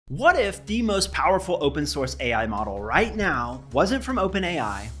What if the most powerful open source AI model right now wasn't from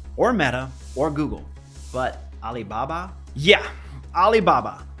OpenAI or Meta or Google, but Alibaba? Yeah,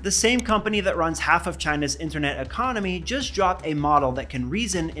 Alibaba. The same company that runs half of China's internet economy just dropped a model that can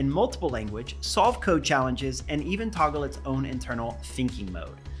reason in multiple languages, solve code challenges, and even toggle its own internal thinking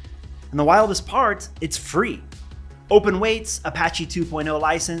mode. And the wildest part, it's free. Open weights, Apache 2.0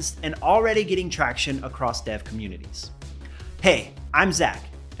 licensed, and already getting traction across dev communities. Hey, I'm Zach,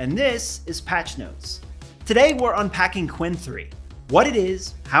 and this is Patchnotes. Today we're unpacking Qwen 3, what it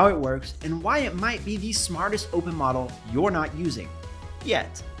is, how it works, and why it might be the smartest open model you're not using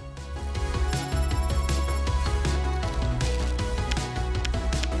yet.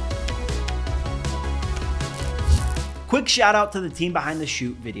 Quick shout out to the team behind the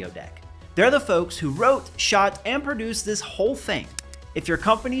Shoot video deck. They're the folks who wrote, shot, and produced this whole thing. If your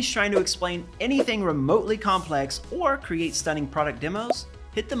company's trying to explain anything remotely complex or create stunning product demos,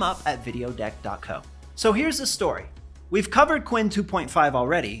 hit them up at videodeck.co. So here's the story. We've covered Qwen 2.5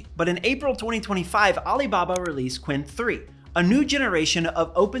 already, but in April 2025, Alibaba released Qwen 3, a new generation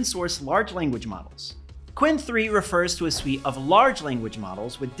of open source large language models. Qwen 3 refers to a suite of large language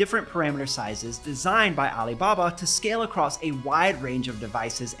models with different parameter sizes designed by Alibaba to scale across a wide range of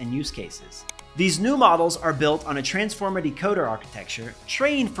devices and use cases. These new models are built on a transformer decoder architecture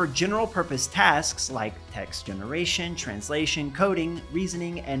trained for general purpose tasks like text generation, translation, coding,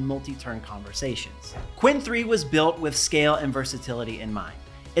 reasoning, and multi-turn conversations. Qwen 3 was built with scale and versatility in mind.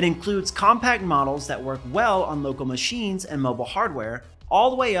 It includes compact models that work well on local machines and mobile hardware, all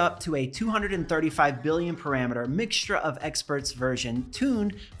the way up to a 235 billion parameter mixture of experts version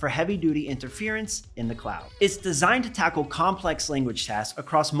tuned for heavy-duty interference in the cloud. It's designed to tackle complex language tasks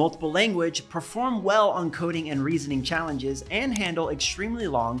across multiple languages, perform well on coding and reasoning challenges, and handle extremely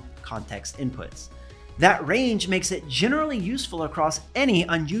long context inputs. That range makes it generally useful across any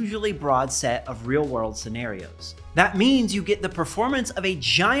unusually broad set of real-world scenarios. That means you get the performance of a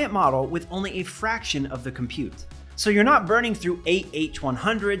giant model with only a fraction of the compute. So you're not burning through 8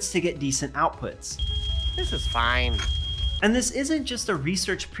 H100s to get decent outputs. This is fine. And this isn't just a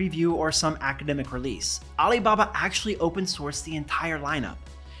research preview or some academic release. Alibaba actually open sourced the entire lineup.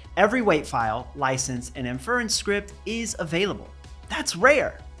 Every weight file, license, and inference script is available. That's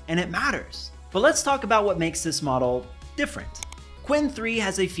rare, and it matters. But let's talk about what makes this model different. Qwen 3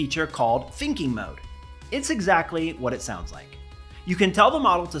 has a feature called thinking mode. It's exactly what it sounds like. You can tell the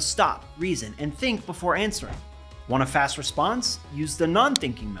model to stop, reason, and think before answering. Want a fast response? Use the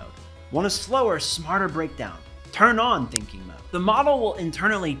non-thinking mode. Want a slower, smarter breakdown? Turn on thinking mode. The model will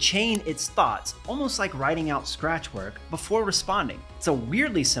internally chain its thoughts, almost like writing out scratch work, before responding. It's a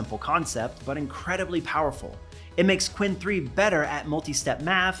weirdly simple concept, but incredibly powerful. It makes Qwen 3 better at multi-step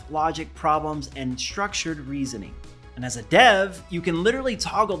math, logic, problems, and structured reasoning. And as a dev, you can literally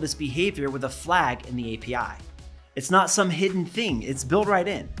toggle this behavior with a flag in the API. It's not some hidden thing, it's built right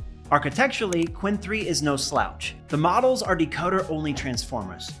in. Architecturally, Qwen 3 is no slouch. The models are decoder-only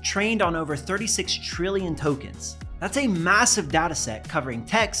transformers, trained on over 36 trillion tokens. That's a massive dataset covering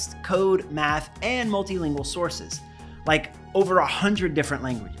text, code, math, and multilingual sources, like over 100 different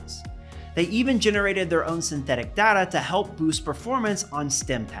languages. They even generated their own synthetic data to help boost performance on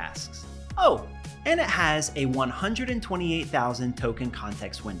STEM tasks. Oh, and it has a 128,000 token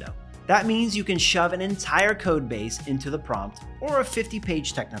context window. That means you can shove an entire code base into the prompt or a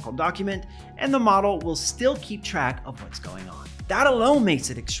 50-page technical document, and the model will still keep track of what's going on. That alone makes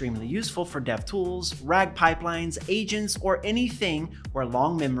it extremely useful for dev tools, RAG pipelines, agents, or anything where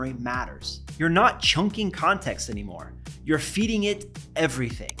long memory matters. You're not chunking context anymore. You're feeding it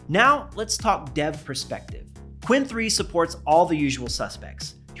everything. Now, let's talk dev perspective. Qwen 3 supports all the usual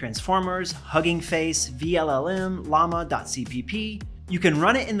suspects: transformers, Hugging Face, VLLM, Llama.cpp. You can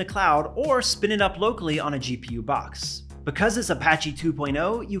run it in the cloud or spin it up locally on a GPU box. Because it's Apache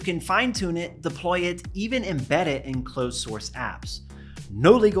 2.0, you can fine-tune it, deploy it, even embed it in closed-source apps.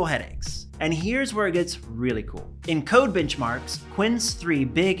 No legal headaches. And here's where it gets really cool. In code benchmarks, Qwen's 3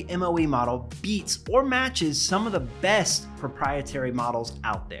 big MOE model beats or matches some of the best proprietary models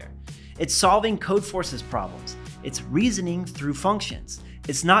out there. It's solving Codeforce's problems. It's reasoning through functions.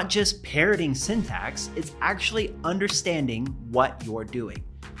 It's not just parroting syntax, it's actually understanding what you're doing.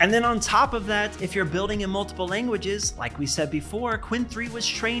 And then on top of that, if you're building in multiple languages, like we said before, Qwen 3 was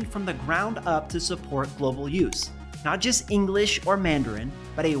trained from the ground up to support global use. Not just English or Mandarin,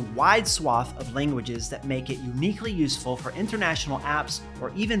 but a wide swath of languages that make it uniquely useful for international apps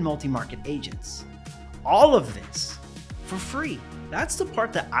or even multi-market agents. All of this for free. That's the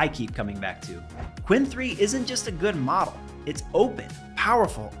part that I keep coming back to. Qwen 3 isn't just a good model, it's open,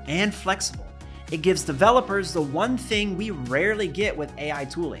 powerful, and flexible. It gives developers the one thing we rarely get with AI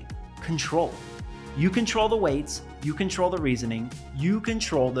tooling: control. You control the weights, you control the reasoning, you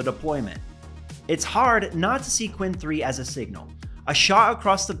control the deployment. It's hard not to see Qwen 3 as a signal, a shot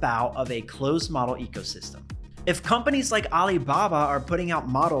across the bow of a closed model ecosystem. If companies like Alibaba are putting out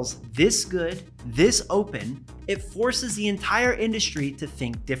models this good, this open, it forces the entire industry to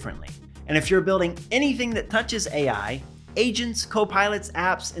think differently. And if you're building anything that touches AI, agents, copilots,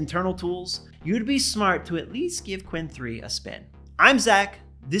 apps, internal tools, you'd be smart to at least give Qwen 3 a spin. I'm Zach,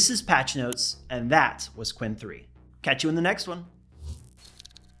 this is Patchnotes, and that was Qwen 3. Catch you in the next one.